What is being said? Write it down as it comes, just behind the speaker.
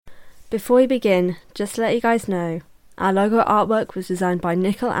Before we begin, just to let you guys know, our logo artwork was designed by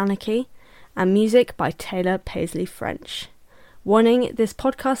Nickel Anarchy and music by Taylor Paisley French. Warning, this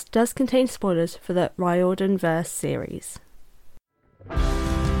podcast does contain spoilers for the Riordan Verse series.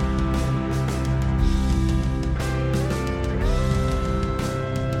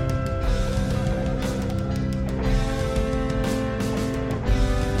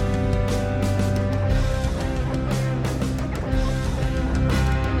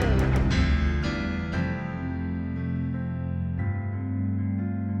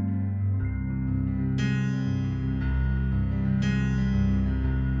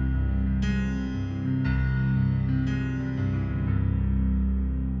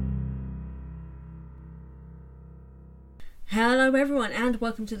 Hello everyone and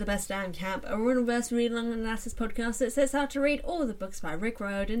welcome to the Best Damn Camp, a run-reverse read-along analysis podcast that sets out to read all the books by Rick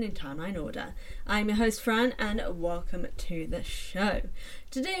Riordan in timeline order. I'm your host Fran and welcome to the show.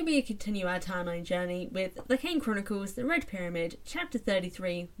 Today we continue our timeline journey with the Kane Chronicles, the Red Pyramid, Chapter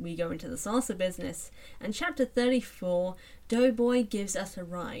 33, we go into the salsa business, and Chapter 34, Doughboy gives us a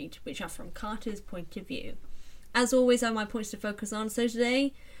ride, which are from Carter's point of view. As always, I have my points to focus on, so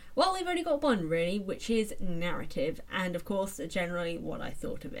today, well, we've only got one really, which is narrative, and of course, generally what I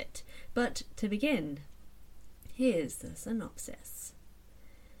thought of it. But to begin, here's the synopsis.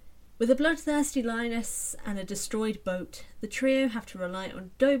 With a bloodthirsty lioness and a destroyed boat, the trio have to rely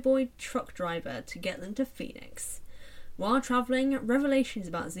on Doughboy truck driver to get them to Phoenix. While travelling, revelations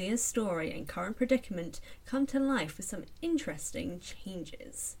about Zia's story and current predicament come to life with some interesting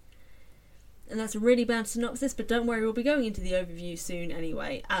changes. And that's a really bad synopsis, but don't worry, we'll be going into the overview soon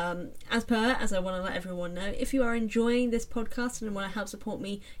anyway. As I want to let everyone know, if you are enjoying this podcast and want to help support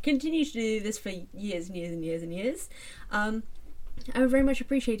me continue to do this for years and years and years and years, I would very much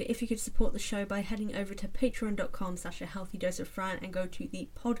appreciate it if you could support the show by heading over to patreon.com/ahealthydoseoffran and go to the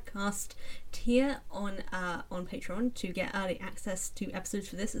podcast tier on Patreon to get early access to episodes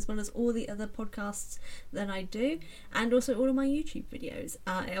for this, as well as all the other podcasts that I do, and also all of my YouTube videos.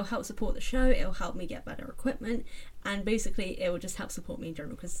 It'll help support the show, it'll help me get better equipment, and basically it will just help support me in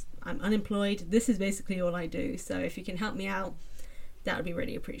general because I'm unemployed. This is basically all I do, so if you can help me out, that would be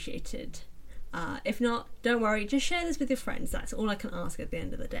really appreciated. If not, don't worry, just share this with your friends. That's all I can ask at the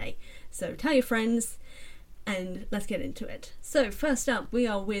end of the day. So tell your friends and let's get into it. So first up, we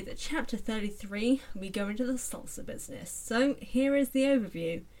are with Chapter 33. We go into the salsa business. So here is the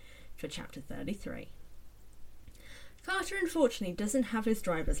overview for Chapter 33. Carter unfortunately doesn't have his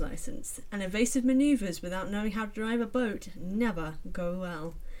driver's license, and evasive manoeuvres without knowing how to drive a boat never go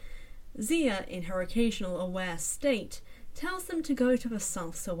well. Zia, in her occasional aware state, tells them to go to a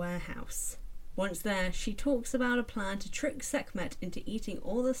salsa warehouse. Once there, she talks about a plan to trick Sekhmet into eating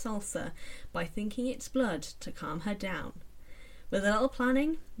all the salsa by thinking it's blood to calm her down. With a little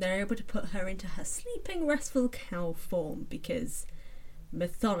planning, they're able to put her into her sleeping, restful cow form because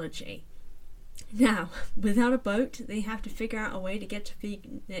mythology. Now, without a boat, they have to figure out a way to get to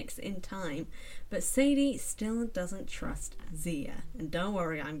Phoenix in time, but Sadie still doesn't trust Zia, and don't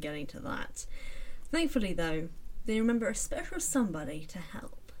worry, I'm getting to that. Thankfully, though, they remember a special somebody to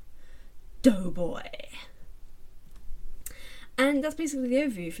help. Doughboy. And that's basically the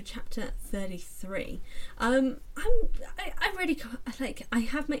overview for Chapter 33. I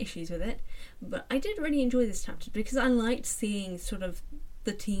have my issues with it, but I did really enjoy this chapter because I liked seeing sort of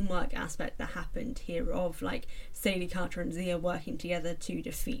the teamwork aspect that happened here of like Sadie, Carter and Zia working together to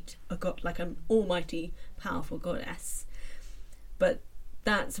defeat a god, like an almighty powerful goddess. But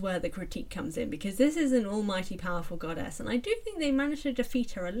that's where the critique comes in, because this is an almighty powerful goddess, and I do think they managed to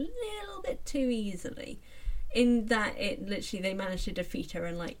defeat her a little bit too easily, in that they managed to defeat her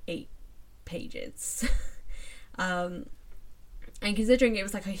in like 8 pages. And considering it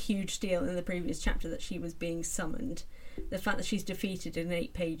was like a huge deal in the previous chapter that she was being summoned, the fact that she's defeated in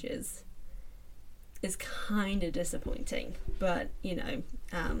 8 pages is kind of disappointing. But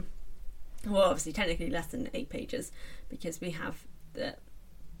well, obviously technically less than 8 pages, because we have the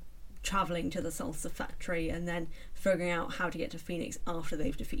travelling to the salsa factory and then figuring out how to get to Phoenix after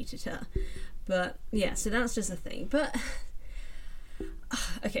they've defeated her. But yeah, so that's just a thing. But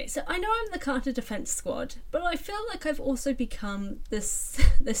okay, so I know I'm the Carter Defense Squad, but I feel like I've also become the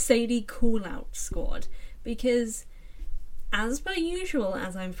Sadie call-out squad, because as per usual,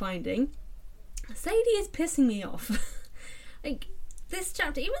 as I'm finding, Sadie is pissing me off. Like, this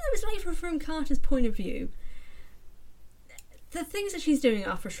chapter, even though it's later from Carter's point of view, the things that she's doing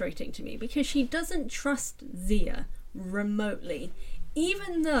are frustrating to me, because she doesn't trust Zia remotely,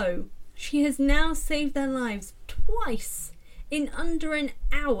 even though she has now saved their lives twice in under an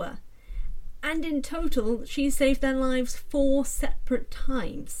hour, and in total she's saved their lives 4 separate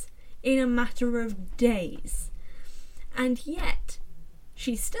times in a matter of days. And yet,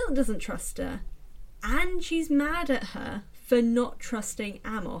 she still doesn't trust her, and she's mad at her for not trusting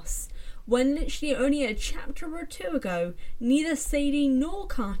Amos, when literally only a chapter or two ago, neither Sadie nor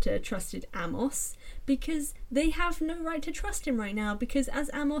Carter trusted Amos, because they have no right to trust him right now, because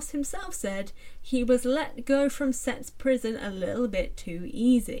as Amos himself said, he was let go from Set's prison a little bit too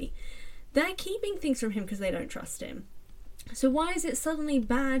easy. They're keeping things from him because they don't trust him. So why is it suddenly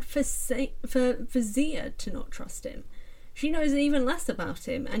bad for Zia to not trust him? She knows even less about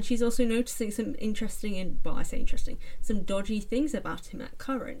him, and she's also noticing some some dodgy things about him at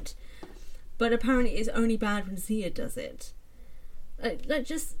current. But apparently it's only bad when Zia does it.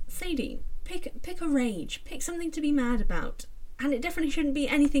 Just, Sadie, pick a rage, pick something to be mad about. And it definitely shouldn't be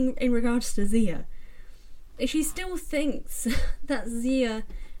anything in regards to Zia. If she still thinks that Zia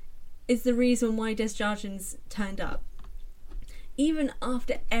is the reason why Desjardins turned up, even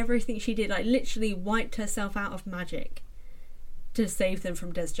after everything she did, like literally wiped herself out of magic to save them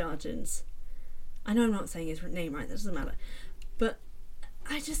from Desjardins. I know I'm not saying his name right, that doesn't matter. But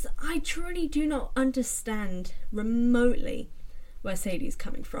I truly do not understand remotely where Sadie's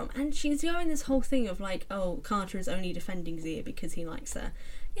coming from. And she's going this whole thing of like, oh, Carter is only defending Zia because he likes her.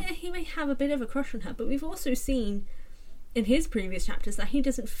 Yeah, he may have a bit of a crush on her, but we've also seen in his previous chapters that he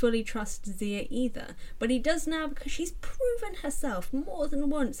doesn't fully trust Zia either. But he does now because she's proven herself more than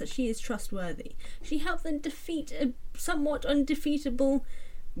once that she is trustworthy. She helped them defeat a somewhat undefeatable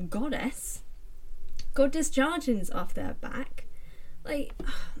goddess. Got Desjardins off their back. Like,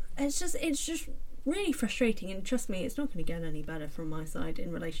 it's just really frustrating, and trust me, it's not going to get any better from my side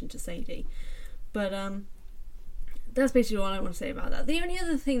in relation to Sadie. But that's basically all I want to say about that. The only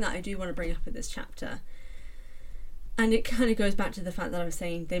other thing that I do want to bring up in this chapter, and it kind of goes back to the fact that I was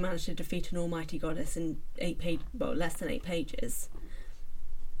saying they managed to defeat an almighty goddess in less than 8 pages.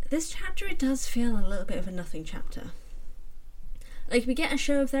 This chapter, it does feel a little bit of a nothing chapter. Like, we get a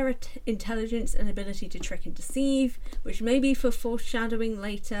show of their intelligence and ability to trick and deceive, which may be for foreshadowing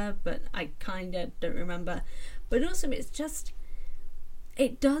later, but I kind of don't remember. But also, it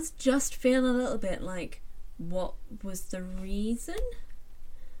does just feel a little bit like, what was the reason?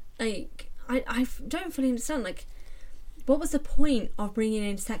 Like, I don't fully understand, like, what was the point of bringing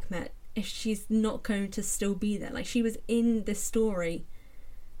in Sekhmet if she's not going to still be there? Like, she was in this story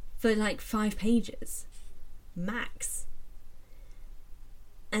for like 5 pages, max.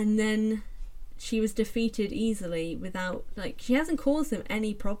 And then she was defeated easily without, like, she hasn't caused them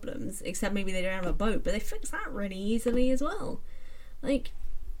any problems, except maybe they don't have a boat, but they fixed that really easily as well. Like,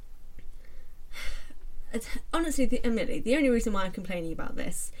 honestly, admittedly, the only reason why I'm complaining about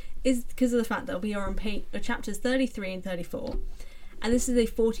this is because of the fact that we are on chapters 33 and 34, and this is a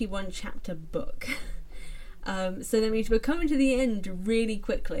 41 chapter book. So that means we're coming to the end really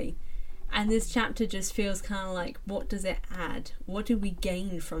quickly. And this chapter just feels kind of like, what does it add? What do we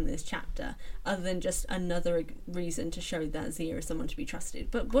gain from this chapter? Other than just another reason to show that Zia is someone to be trusted.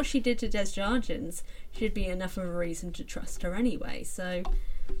 But what she did to Desjardins should be enough of a reason to trust her anyway. So,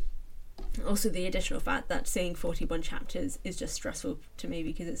 also the additional fact that seeing 41 chapters is just stressful to me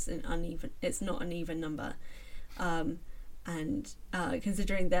because it's not an even number.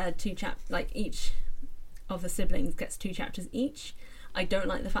 Considering they're each of the siblings gets 2 chapters each, I don't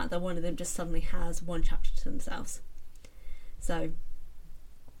like the fact that one of them just suddenly has 1 chapter to themselves. So,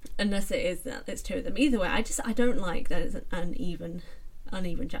 unless it is that it's 2 of them. Either way, I don't like that it's uneven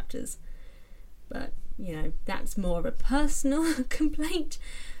chapters. But, you know, that's more of a personal complaint.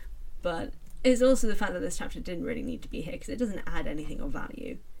 But it's also the fact that this chapter didn't really need to be here because it doesn't add anything of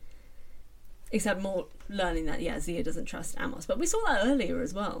value. Except more learning that, yeah, Zia doesn't trust Amos. But we saw that earlier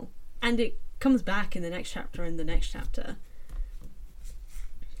as well. And it comes back in the next chapter and the next chapter.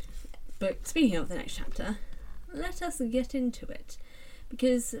 But speaking of the next chapter, let us get into it.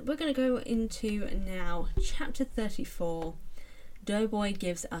 Because we're going to go into now chapter 34, Doughboy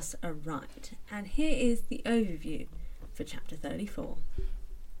Gives Us a Ride. And here is the overview for chapter 34.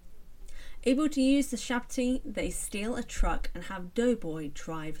 Able to use the Shabti, they steal a truck and have Doughboy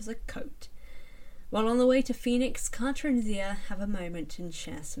drive as a coat. While on the way to Phoenix, Carter and Zia have a moment and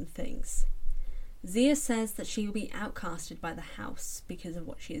share some things. Zia says that she will be outcasted by the house because of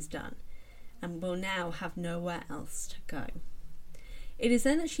what she has done, and will now have nowhere else to go. It is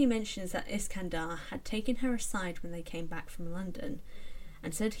then that she mentions that Iskandar had taken her aside when they came back from London,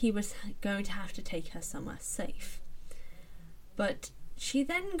 and said he was going to have to take her somewhere safe. But she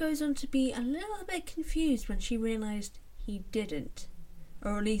then goes on to be a little bit confused when she realised he didn't,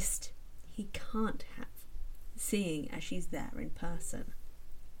 or at least he can't have, seeing as she's there in person.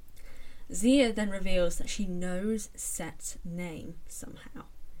 Zia then reveals that she knows Set's name somehow.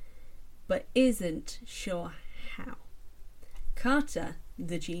 but isn't sure how. Carter,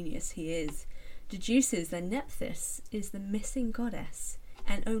 the genius he is, deduces that Nephthys is the missing goddess,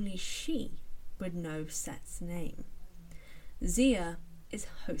 and only she would know Set's name. Zia is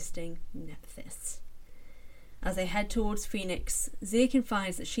hosting Nephthys. As they head towards Phoenix, Zia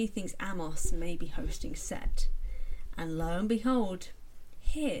confides that she thinks Amos may be hosting Set. And lo and behold,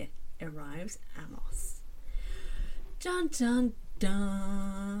 here arrives Amos. Dun dun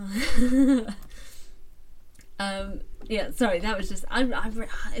dun. Yeah, sorry, that was just... I love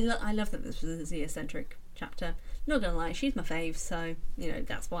that this was a Zia-centric chapter. Not gonna lie, she's my fave, so,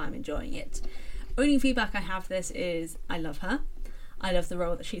 that's why I'm enjoying it. Only feedback I have for this is, I love her. I love the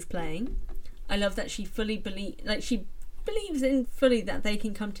role that she's playing. I love that she she believes in fully that they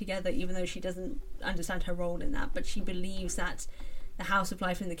can come together, even though she doesn't understand her role in that, but she believes that the House of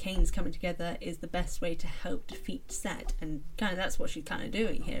Life and the Kanes coming together is the best way to help defeat Set, and kind of that's what she's kind of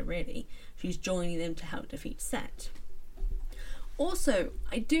doing here, really. She's joining them to help defeat Set. Also,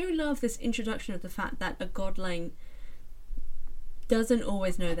 I do love this introduction of the fact that a godling doesn't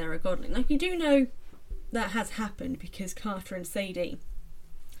always know they're a godling. Like, you do know that has happened because Carter and Sadie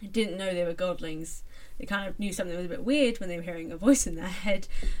didn't know they were godlings. They kind of knew something was a bit weird when they were hearing a voice in their head,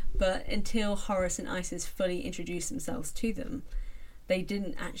 but until Horus and Isis fully introduced themselves to them, they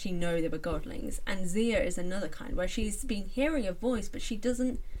didn't actually know they were godlings. And Zia is another kind, where she's been hearing a voice, but she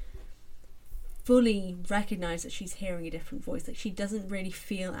doesn't fully recognise that she's hearing a different voice. Like, she doesn't really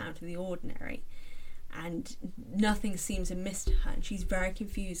feel out of the ordinary, and nothing seems amiss to her, and she's very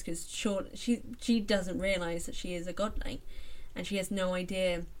confused because she doesn't realise that she is a godling, and she has no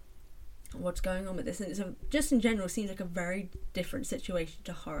idea what's going on with this. And so just in general, seems like a very different situation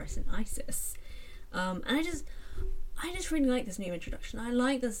to Horus and Isis. And I just really like this new introduction. I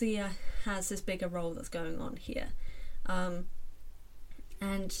like that Zia has this bigger role that's going on here. And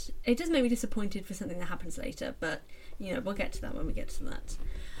it does make me disappointed for something that happens later, but, we'll get to that when we get to that.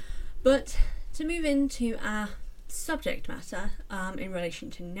 But to move into our subject matter, in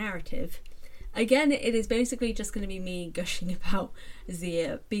relation to narrative, again, it is basically just going to be me gushing about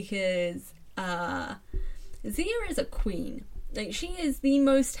Zia, because Zia is a queen. Like, she is the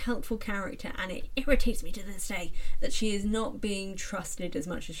most helpful character, and it irritates me to this day that she is not being trusted as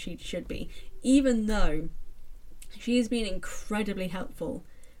much as she should be, even though she has been incredibly helpful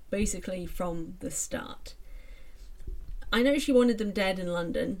basically from the start. I know she wanted them dead in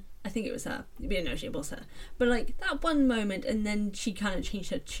London. I think it was her. No, it was her. But like that one moment, and then she kind of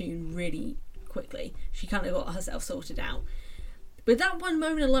changed her tune really quickly. She kind of got herself sorted out. But that one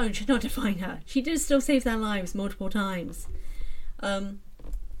moment alone should not define her. She did still save their lives multiple times. The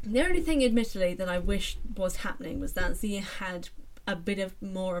only thing, admittedly, that I wish was happening was that Zia had a bit of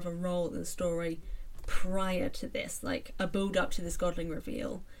more of a role in the story prior to this, like a build up to this godling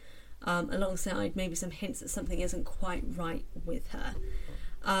reveal, alongside maybe some hints that something isn't quite right with her.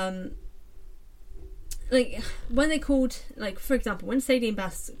 Like when they called, like for example, when Sadie and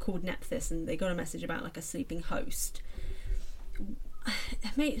Bass called Nephthys and they got a message about like a sleeping host.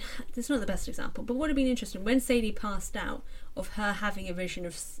 It's not the best example, but what would have been interesting when Sadie passed out, of her having a vision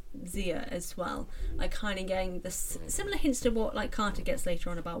of Zia as well, like kind of getting the similar hints to what like Carter gets later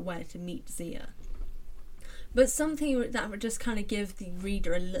on about where to meet Zia, but something that would just kind of give the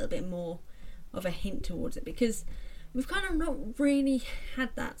reader a little bit more of a hint towards it, because we've kind of not really had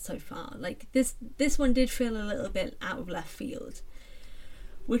that so far. Like this one did feel a little bit out of left field,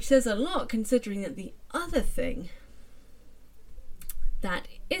 which says a lot considering that the other thing that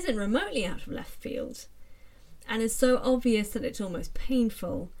isn't remotely out of left field and is so obvious that it's almost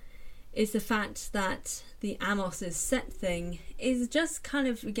painful is the fact that the Amos's Set thing is just kind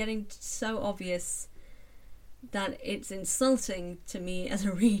of getting so obvious that it's insulting to me as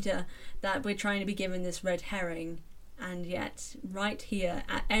a reader that we're trying to be given this red herring, and yet right here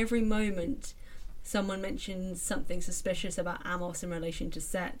at every moment someone mentions something suspicious about Amos in relation to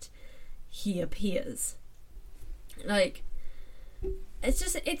Set, he appears. Like, it's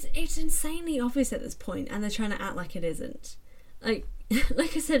just, it's insanely obvious at this point, and they're trying to act like it isn't. Like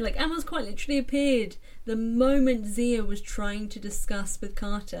I said, like Amos quite literally appeared the moment Zia was trying to discuss with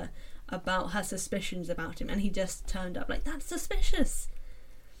Carter about her suspicions about him, and he just turned up. Like, that's suspicious.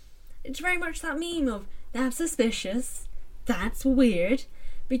 It's very much that meme of, that's suspicious, that's weird,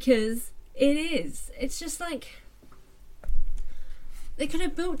 because it is. It's just like, they could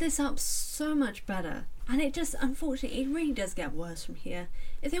have built this up so much better. And it just, unfortunately, it really does get worse from here.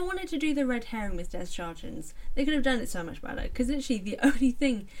 If they wanted to do the red herring with Des Chargins, they could have done it so much better. Because literally the only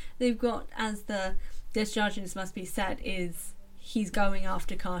thing they've got as the Des Chargins must be set is he's going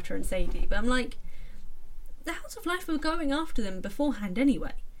after Carter and Sadie. But I'm like, the House of Life were going after them beforehand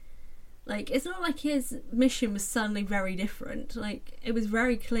anyway. Like, it's not like his mission was suddenly very different. Like, it was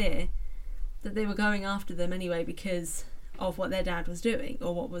very clear that they were going after them anyway because of what their dad was doing,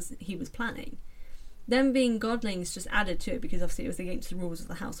 or what he was planning. Them being godlings just added to it because obviously it was against the rules of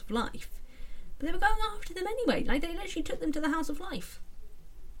the House of Life. But they were going after them anyway. Like, they literally took them to the House of Life.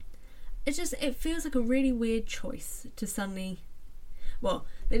 It feels like a really weird choice to suddenly... Well,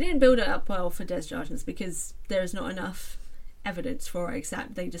 they didn't build it up well for Desjardins because there is not enough evidence for it,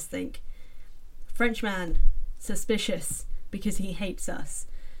 except they just think, Frenchman, suspicious because he hates us.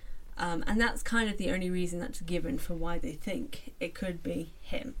 And that's kind of the only reason that's given for why they think it could be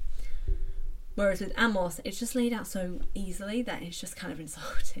him. Whereas with Amos, it's just laid out so easily that it's just kind of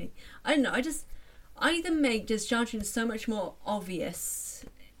insulting. I don't know, I either make Desjardins so much more obvious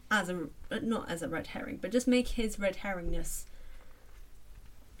not as a red herring, but just make his red herringness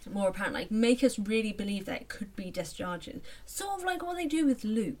more apparent. Like, make us really believe that it could be Desjardins. Sort of like what they do with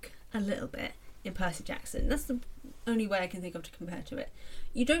Luke a little bit in Percy Jackson. That's the only way I can think of to compare to it.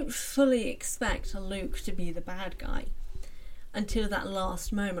 You don't fully expect Luke to be the bad guy until that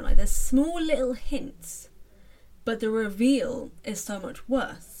last moment. Like, there's small little hints, but the reveal is so much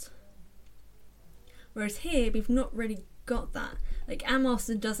worse. Whereas here, we've not really got that. Like, Amos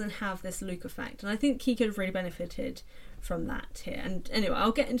doesn't have this Luke effect, and I think he could have really benefited from that here. And anyway,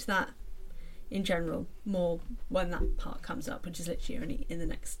 I'll get into that in general more when that part comes up, which is literally only in the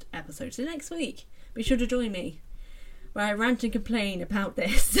next episode. So next week, be sure to join me where I rant and complain about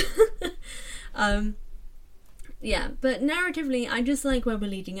this. Yeah, but narratively, I just like where we're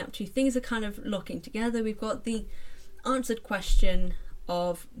leading up to. Things are kind of locking together. We've got the answered question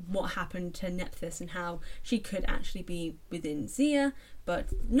of what happened to Nephthys and how she could actually be within Zia, but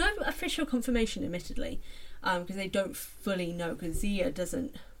no official confirmation, admittedly, because they don't fully know, because Zia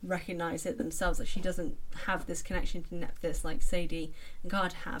doesn't recognise it themselves. Like, she doesn't have this connection to Nephthys like Sadie and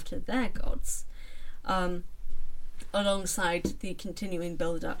Gard have to their gods. Alongside the continuing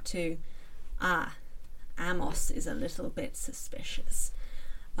build up to Amos is a little bit suspicious.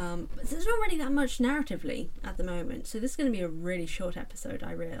 But there's not really that much narratively at the moment, so this is going to be a really short episode,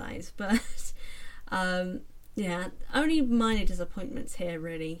 I realise. But yeah, only minor disappointments here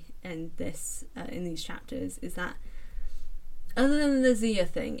really in these chapters is that, other than the Zia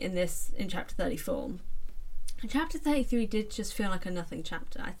thing in chapter 34, chapter 33 did just feel like a nothing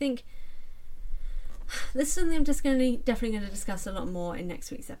chapter. I think this is something I'm just definitely going to discuss a lot more in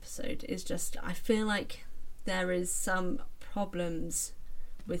next week's episode. Is just, I feel like there is some problems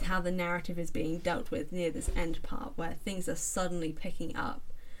with how the narrative is being dealt with near this end part, where things are suddenly picking up,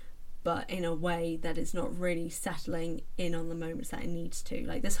 but in a way that is not really settling in on the moments that it needs to.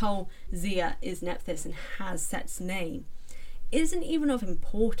 Like, this whole Zia is Nephthys and has Set's name isn't even of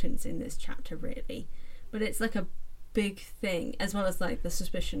importance in this chapter really, but it's like a big thing, as well as like the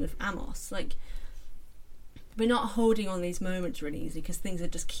suspicion of Amos. Like, we're not holding on these moments really easily because things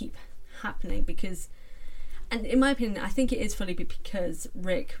just keep happening, and in my opinion, I think it is fully because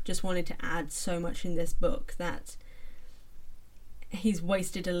Rick just wanted to add so much in this book that he's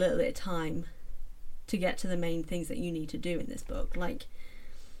wasted a little bit of time to get to the main things that you need to do in this book. Like,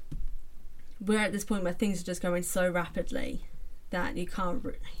 we're at this point where things are just going so rapidly that you can't...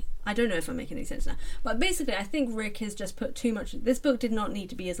 I don't know if I'm making any sense now. But basically, I think Rick has just put too much... This book did not need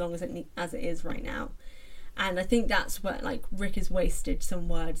to be as long as it is right now. And I think that's where, like, Rick has wasted some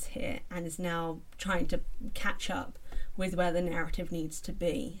words here and is now trying to catch up with where the narrative needs to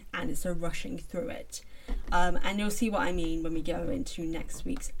be, and is so rushing through it. And you'll see what I mean when we go into next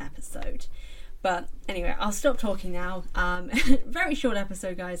week's episode. But anyway, I'll stop talking now. Very short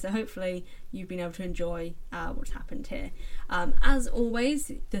episode, guys, so hopefully you've been able to enjoy what's happened here. As always,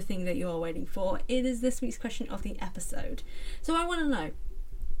 the thing that you're waiting for, it is this week's question of the episode. So I want to know,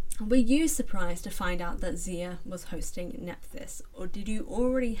 were you surprised to find out that Zia was hosting Nephthys, or did you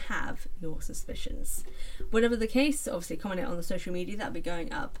already have your suspicions? Whatever the case, obviously comment it on the social media. That'll be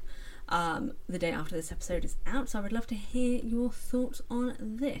going up the day after this episode is out, so I would love to hear your thoughts on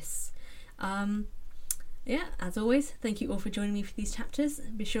this. Yeah, as always, thank you all for joining me for these chapters.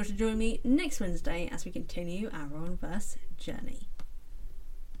 Be sure to join me next Wednesday as we continue our Ron-verse journey.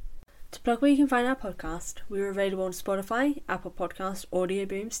 To plug where you can find our podcast, we're available on Spotify, Apple Podcasts, Audio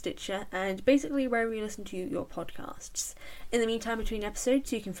Boom, Stitcher, and basically wherever you listen to your podcasts. In the meantime, between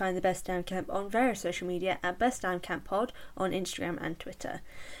episodes, you can find the Best Damn Camp on various social media at Best Damn Camp Pod on Instagram and Twitter.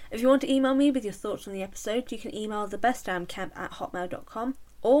 If you want to email me with your thoughts on the episode, you can email thebestdamncamp@hotmail.com,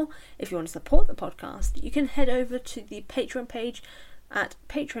 or if you want to support the podcast, you can head over to the Patreon page at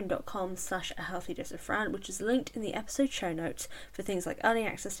patreon.com/ahealthydosefran, which is linked in the episode show notes for things like early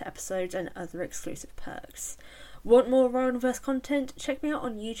access to episodes and other exclusive perks. Want more Royalverse content? Check me out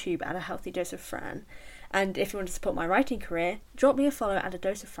on YouTube at A Healthy Dose of Fran. And if you want to support my writing career, drop me a follow at A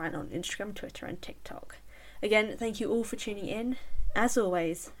Dose of Fran on Instagram, Twitter and TikTok. Again, thank you all for tuning in. As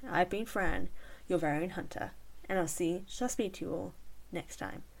always, I've been Fran, your very own hunter, and I'll speak to you all next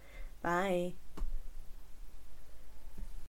time. Bye.